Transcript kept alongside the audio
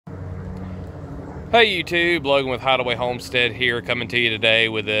Hey YouTube, Logan with Hideaway Homestead here, coming to you today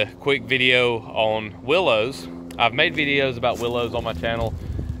with a quick video on willows. I've made videos about willows on my channel,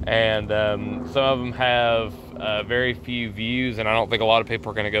 and some of them have very few views, and I don't think a lot of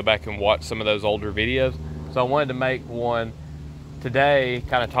people are going to go back and watch some of those older videos. So I wanted to make one today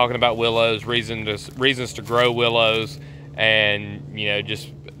kind of talking about willows, reasons to grow willows, and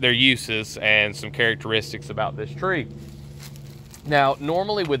just their uses and some characteristics about this tree. Now,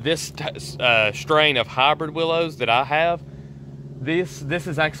 normally with this strain of hybrid willows that I have, this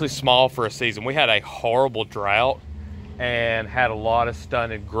is actually small for a season. We had a horrible drought and had a lot of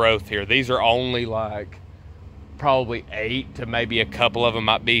stunted growth here. These are only like probably 8 to maybe a couple of them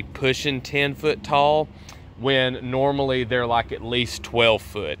might be pushing 10 foot tall, when normally they're like at least 12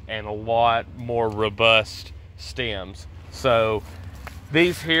 foot and a lot more robust stems. So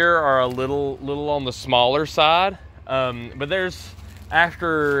these here are a little on the smaller side. But there's,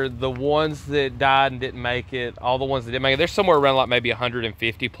 after the ones that died and didn't make it, all the ones that didn't make it, there's somewhere around like maybe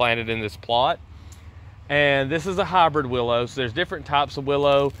 150 planted in this plot. And this is a hybrid willow, so there's different types of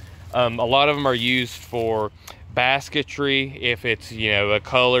willow. A lot of them are used for basketry, if it's, a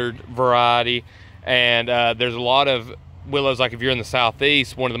colored variety. And there's a lot of willows, like if you're in the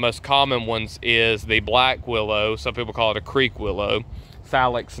southeast, one of the most common ones is the black willow. Some people call it a creek willow.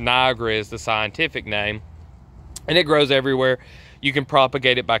 Salix nigra is the scientific name. And it grows everywhere. You can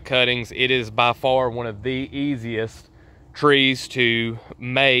propagate it by cuttings. It is by far one of the easiest trees to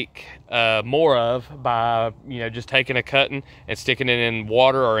make more of by, just taking a cutting and sticking it in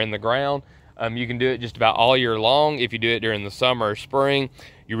water or in the ground. You can do it just about all year long. If you do it during the summer or spring,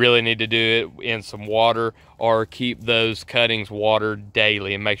 you really need to do it in some water, or keep those cuttings watered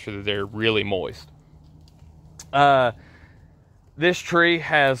daily and make sure that they're really moist. This tree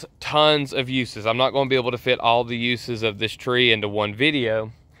has tons of uses. I'm not going to be able to fit all the uses of this tree into one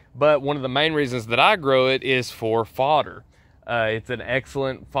video, but one of the main reasons that I grow it is for fodder. It's an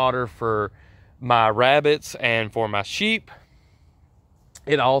excellent fodder for my rabbits and for my sheep.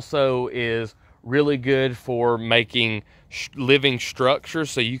 It also is really good for making living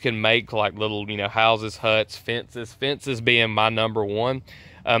structures, so you can make like little, houses, huts, fences being my number one.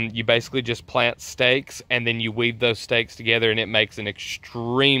 You basically just plant stakes and then you weave those stakes together, and it makes an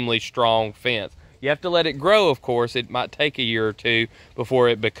extremely strong fence. You have to let it grow, of course. It might take a year or two before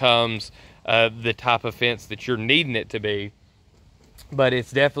it becomes the type of fence that you're needing it to be, but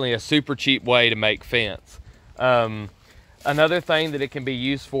it's definitely a super cheap way to make fence. Another thing that it can be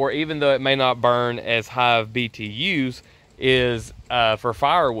used for, even though it may not burn as high of BTUs, is for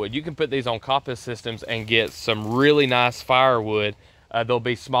firewood. You can put these on coppice systems and get some really nice firewood. They'll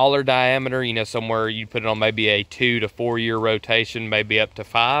be smaller diameter, somewhere you put it on maybe a 2 to 4 year rotation, maybe up to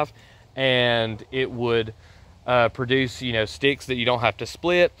 5, and it would produce, sticks that you don't have to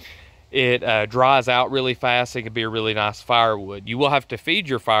split. It dries out really fast. It could be a really nice firewood. You will have to feed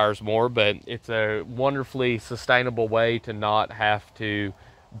your fires more, but it's a wonderfully sustainable way to not have to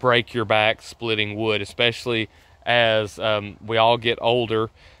break your back splitting wood, especially as we all get older.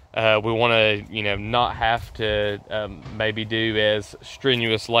 We want to, not have to maybe do as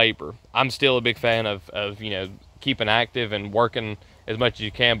strenuous labor. I'm still a big fan of keeping active and working as much as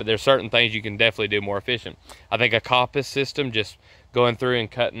you can, but there's certain things you can definitely do more efficient. I think a coppice system, just going through and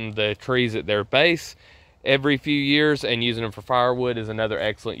cutting the trees at their base every few years and using them for firewood, is another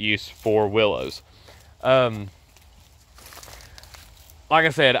excellent use for willows. Like I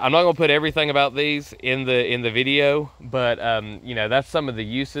said, I'm not going to put everything about these in the video, but that's some of the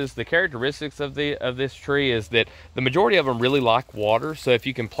uses. The characteristics of this tree is that the majority of them really like water. So if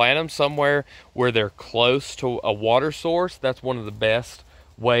you can plant them somewhere where they're close to a water source, that's one of the best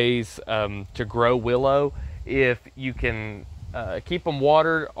ways to grow willow. If you can keep them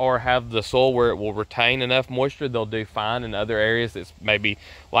watered or have the soil where it will retain enough moisture, they'll do fine in other areas that's maybe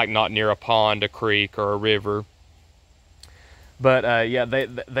like not near a pond, a creek, or a river. But yeah,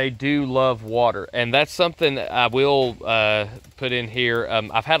 they do love water, and that's something I will put in here.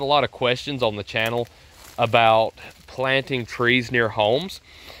 I've had a lot of questions on the channel about planting trees near homes.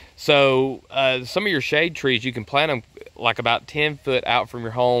 So some of your shade trees, you can plant them like about 10 foot out from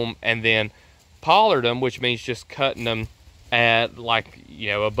your home, and then pollard them, which means just cutting them at like,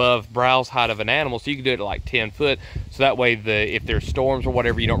 above browse height of an animal. So you can do it at like 10 foot. So that way, if there's storms or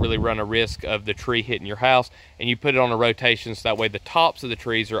whatever, you don't really run a risk of the tree hitting your house. And you put it on a rotation, so that way the tops of the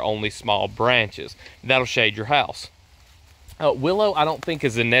trees are only small branches. That'll shade your house. Willow, I don't think,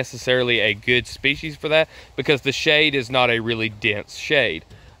 is necessarily a good species for that, because the shade is not a really dense shade.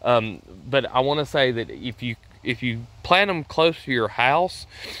 But I want to say that if you you plant them close to your house,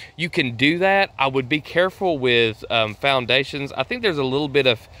 you can do that. I would be careful with foundations. I think there's a little bit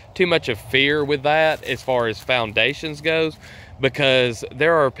of too much of fear with that as far as foundations goes, because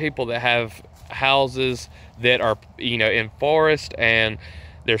there are people that have houses that are, you know, in forest, and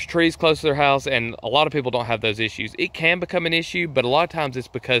there's trees close to their house, and a lot of people don't have those issues. It can become an issue, but a lot of times it's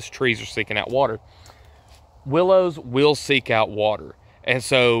because trees are seeking out water. Willows will seek out water. And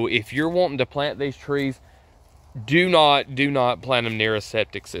so if you're wanting to plant these trees, do not plant them near a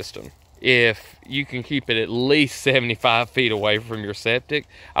septic system. If you can keep it at least 75 feet away from your septic,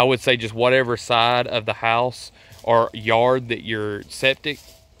 I would say just whatever side of the house or yard that your septic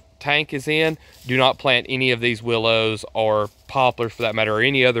tank is in, do not plant any of these willows or poplars, for that matter, or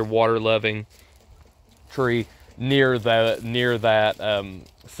any other water loving tree near that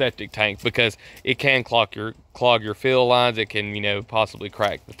septic tank, because it can clog your fill lines. It can, you know, possibly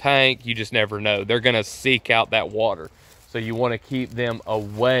crack the tank. You just never know. They're going to seek out that water, so you want to keep them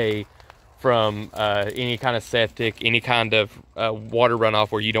away from any kind of septic, any kind of water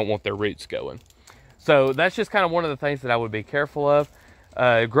runoff where you don't want their roots going. So that's just kind of one of the things that I would be careful of.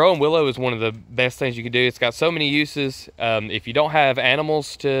 Growing willow is one of the best things you can do. It's got so many uses. If you don't have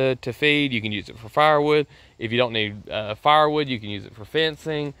animals to feed, you can use it for firewood. If you don't need firewood, you can use it for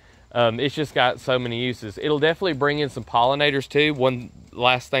fencing. It's just got so many uses. It'll definitely bring in some pollinators too. One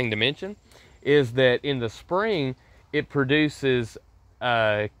last thing to mention is that in the spring, it produces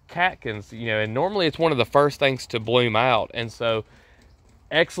catkins, you know, and normally it's one of the first things to bloom out. And so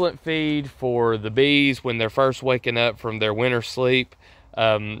excellent feed for the bees when they're first waking up from their winter sleep.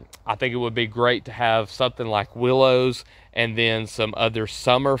 I think it would be great to have something like willows and then some other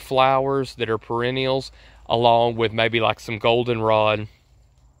summer flowers that are perennials, along with maybe like some goldenrod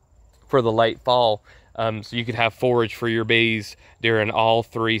for the late fall. So you could have forage for your bees during all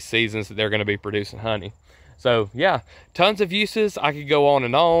 3 seasons that they're going to be producing honey. So yeah, tons of uses. I could go on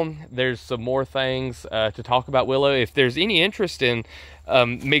and on. There's some more things to talk about willow. If there's any interest in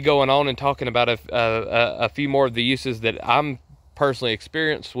me going on and talking about a few more of the uses that I'm personally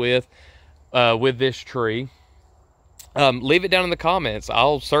experienced with this tree, leave it down in the comments.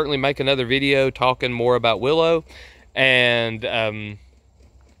 I'll certainly make another video talking more about willow, and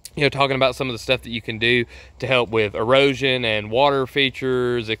you know, talking about some of the stuff that you can do to help with erosion and water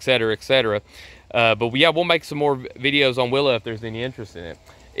features, etc., etc. But yeah, we'll make some more videos on willow if there's any interest in it.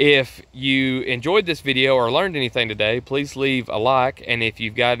 If you enjoyed this video or learned anything today, please leave a like. And if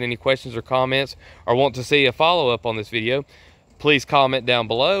you've got any questions or comments or want to see a follow-up on this video, please comment down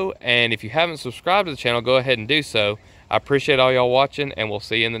below. And if you haven't subscribed to the channel, go ahead and do so. I appreciate all y'all watching, and we'll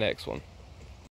see you in the next one.